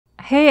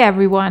Hey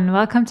everyone,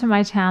 welcome to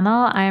my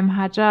channel. I am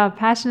Haja, a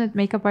passionate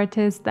makeup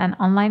artist and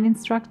online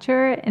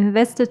instructor. In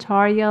this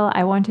tutorial,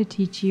 I want to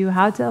teach you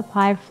how to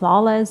apply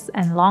flawless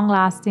and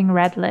long-lasting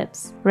red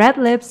lips. Red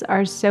lips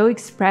are so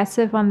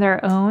expressive on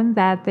their own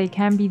that they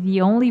can be the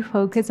only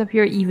focus of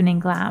your evening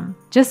glam.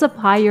 Just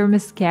apply your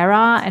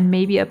mascara and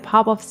maybe a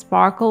pop of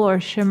sparkle or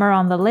shimmer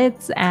on the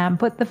lids and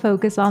put the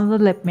focus on the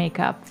lip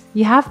makeup.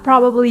 You have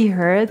probably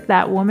heard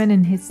that women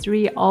in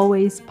history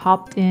always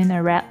popped in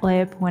a red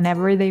lip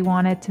whenever they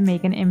wanted to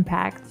make an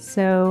impact.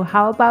 So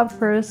how about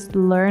first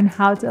learn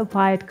how to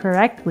apply it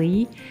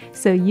correctly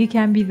so you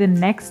can be the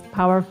next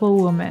powerful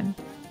woman.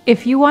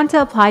 If you want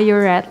to apply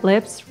your red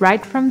lips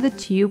right from the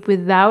tube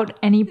without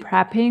any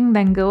prepping,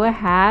 then go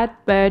ahead,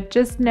 but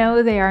just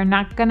know they are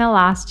not gonna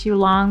last too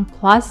long,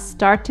 plus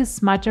start to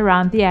smudge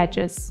around the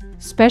edges.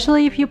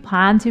 Especially if you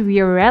plan to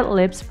wear red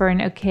lips for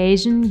an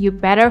occasion, you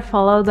better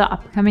follow the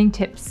upcoming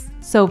tips.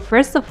 So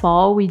first of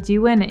all, we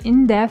do an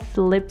in-depth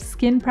lip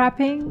skin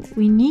prepping.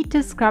 We need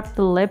to scrub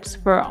the lips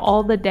for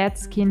all the dead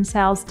skin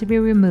cells to be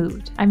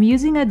removed. I'm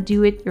using a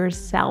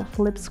do-it-yourself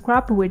lip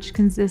scrub, which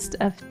consists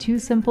of 2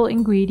 simple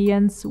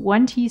ingredients,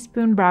 1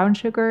 teaspoon brown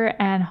sugar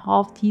and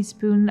 ½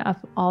 teaspoon of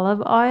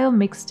olive oil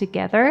mixed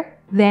together.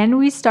 Then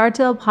we start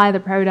to apply the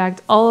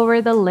product all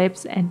over the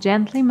lips and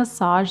gently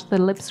massage the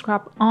lip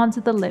scrub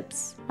onto the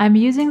lips. I'm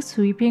using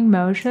sweeping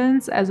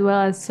motions as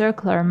well as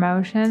circular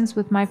motions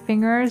with my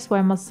fingers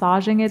while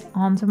massaging it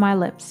onto my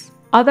lips.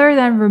 Other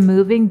than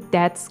removing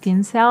dead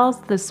skin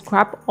cells, the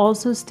scrub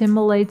also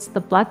stimulates the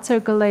blood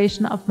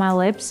circulation of my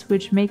lips,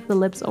 which make the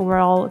lips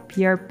overall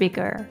appear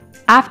bigger.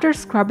 After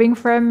scrubbing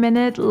for a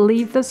minute,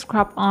 leave the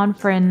scrub on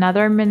for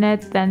another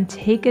minute, then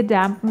take a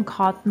dampened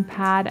cotton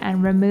pad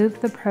and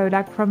remove the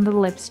product from the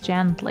lips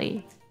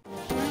gently.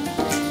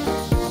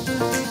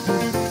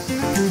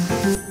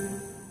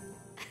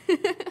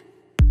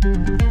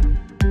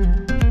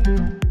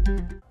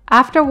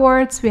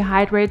 Afterwards, we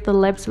hydrate the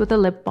lips with a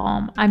lip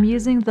balm. I'm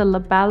using the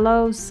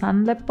Labello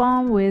Sun Lip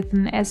Balm with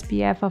an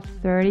SPF of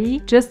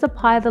 30. Just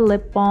apply the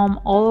lip balm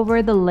all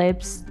over the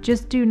lips.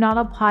 Just do not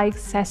apply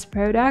excess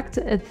product,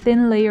 a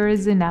thin layer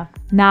is enough.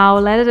 Now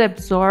let it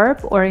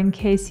absorb, or in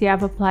case you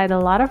have applied a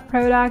lot of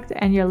product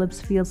and your lips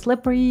feel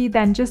slippery,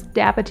 then just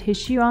dab a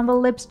tissue on the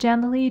lips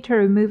gently to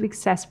remove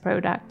excess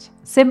product.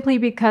 Simply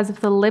because if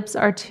the lips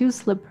are too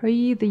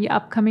slippery, the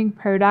upcoming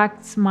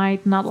products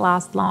might not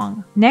last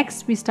long.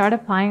 Next, we start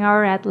applying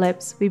our red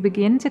lips. We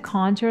begin to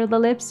contour the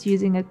lips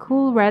using a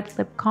cool red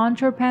lip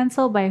contour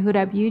pencil by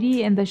Huda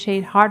Beauty in the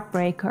shade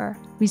Heartbreaker.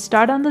 We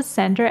start on the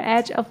center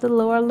edge of the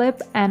lower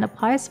lip and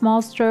apply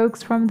small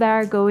strokes from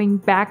there, going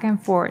back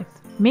and forth.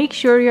 Make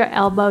sure your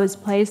elbow is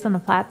placed on a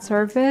flat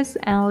surface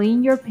and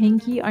lean your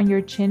pinky on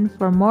your chin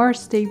for more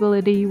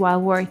stability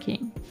while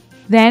working.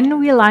 Then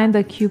we line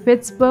the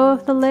cupid's bow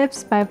of the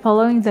lips by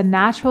following the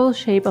natural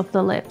shape of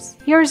the lips.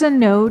 Here's a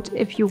note: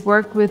 if you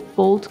work with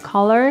bold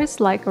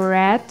colors like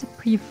red,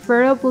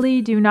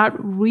 preferably do not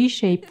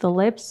reshape the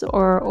lips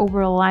or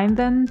overline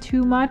them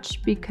too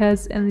much,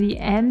 because in the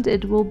end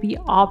it will be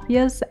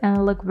obvious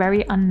and look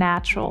very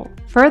unnatural.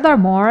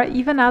 Furthermore,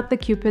 even out the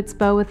cupid's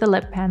bow with a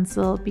lip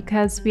pencil,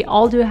 because we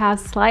all do have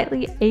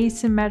slightly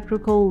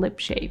asymmetrical lip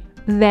shape.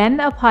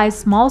 Then apply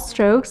small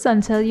strokes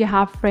until you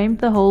have framed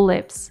the whole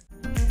lips.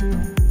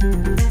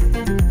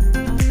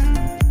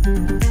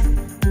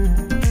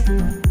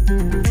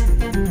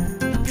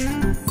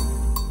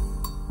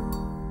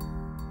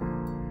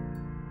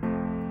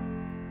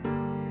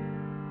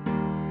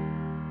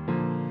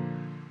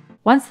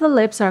 Once the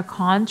lips are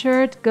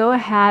contoured, go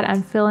ahead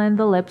and fill in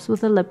the lips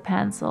with a lip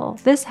pencil.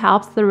 This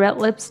helps the red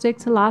lipstick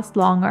to last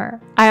longer.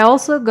 I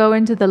also go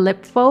into the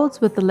lip folds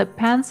with the lip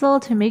pencil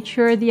to make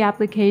sure the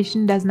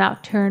application does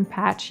not turn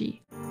patchy.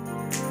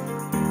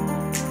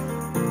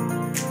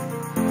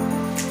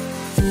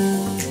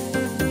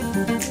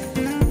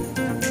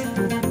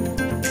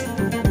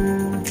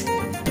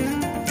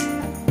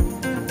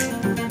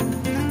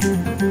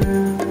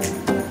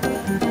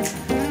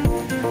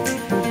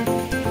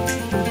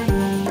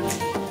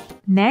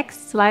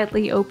 Next,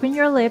 slightly open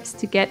your lips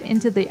to get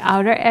into the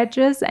outer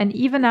edges and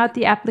even out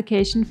the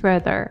application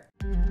further.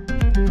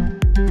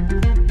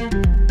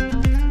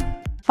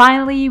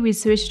 Finally, we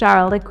switched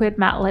our liquid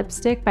matte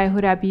lipstick by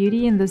Huda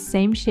Beauty in the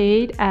same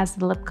shade as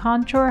the lip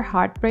contour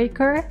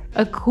Heartbreaker.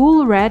 A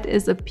cool red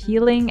is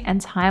appealing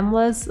and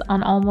timeless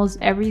on almost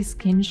every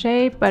skin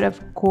shade, but of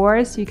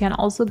course you can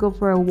also go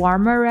for a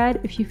warmer red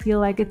if you feel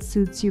like it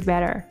suits you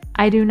better.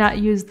 I do not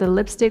use the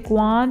lipstick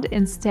wand.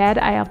 Instead,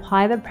 I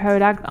apply the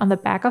product on the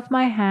back of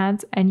my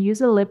hand and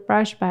use a lip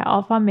brush by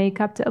Alpha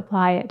Makeup to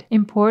apply it.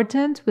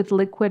 Important with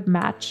liquid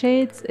matte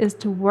shades is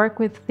to work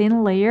with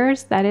thin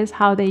layers. That is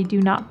how they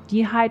do not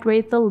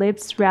dehydrate the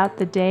lips throughout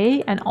the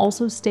day and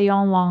also stay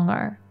on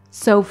longer.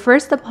 So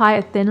first apply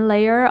a thin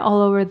layer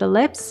all over the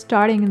lips,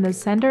 starting in the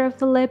center of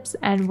the lips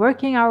and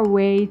working our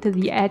way to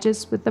the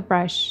edges with the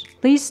brush.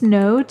 Please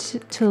note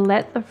to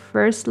let the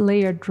first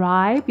layer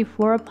dry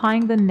before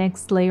applying the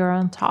next layer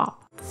on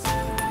top.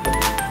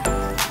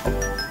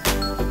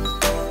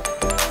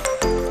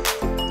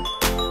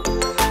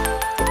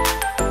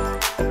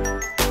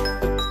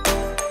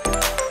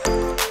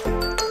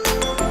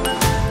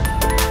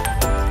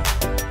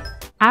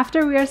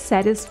 After we are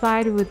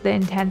satisfied with the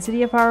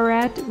intensity of our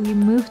red, we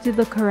move to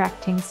the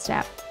correcting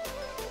step.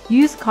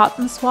 Use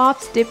cotton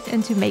swabs dipped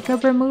into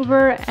makeup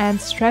remover and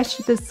stretch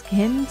the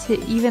skin to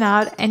even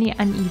out any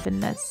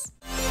unevenness.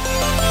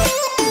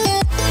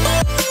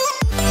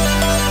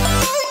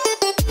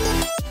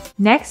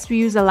 Next, we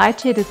use a light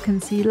shaded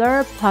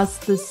concealer plus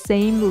the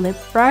same lip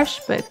brush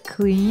but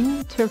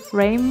clean to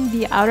frame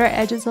the outer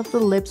edges of the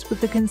lips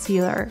with the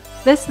concealer.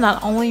 This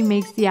not only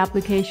makes the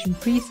application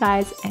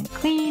precise and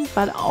clean,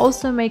 but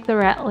also make the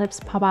red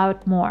lips pop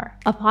out more.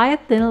 Apply a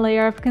thin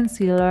layer of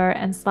concealer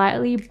and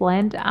slightly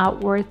blend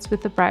outwards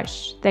with the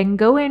brush. Then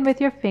go in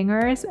with your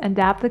fingers and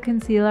dab the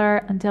concealer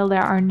until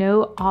there are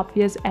no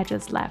obvious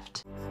edges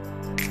left.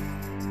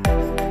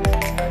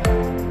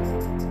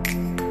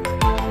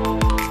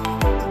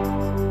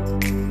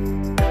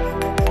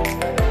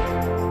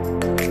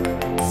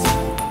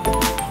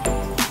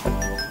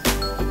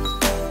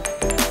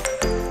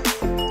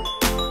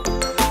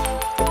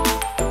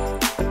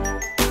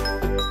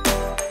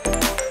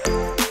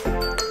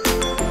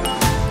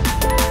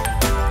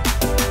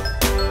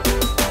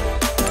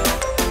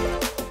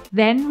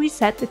 Then we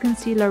set the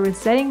concealer with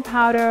setting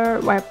powder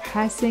while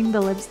pressing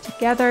the lips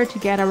together to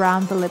get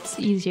around the lips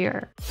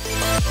easier.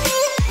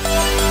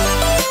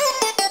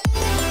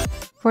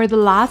 For the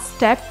last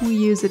step, we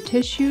use a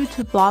tissue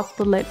to blot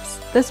the lips.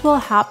 This will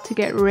help to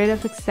get rid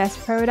of excess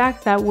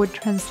product that would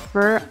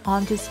transfer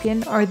onto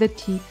skin or the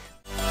teeth.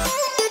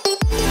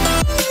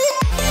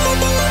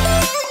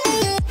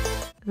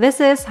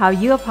 This is how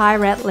you apply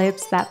red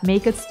lips that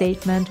make a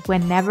statement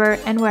whenever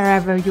and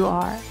wherever you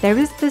are. There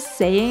is this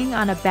saying,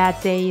 on a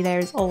bad day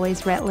there's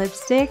always red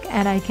lipstick,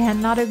 and I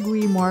cannot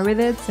agree more with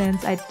it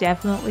since I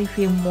definitely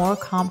feel more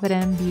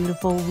confident and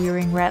beautiful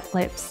wearing red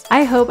lips.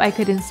 I hope I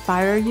could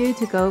inspire you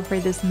to go for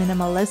this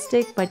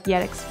minimalistic but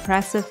yet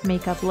expressive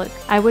makeup look.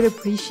 I would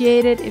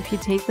appreciate it if you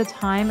take the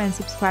time and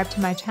subscribe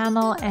to my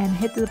channel and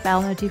hit the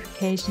bell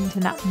notification to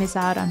not miss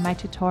out on my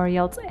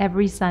tutorials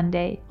every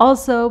Sunday.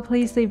 Also,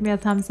 please leave me a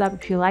thumbs up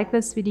if you like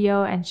this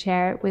video and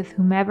share it with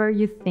whomever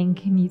you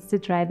think needs to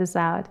try this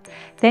out.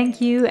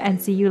 Thank you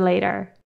and see you later.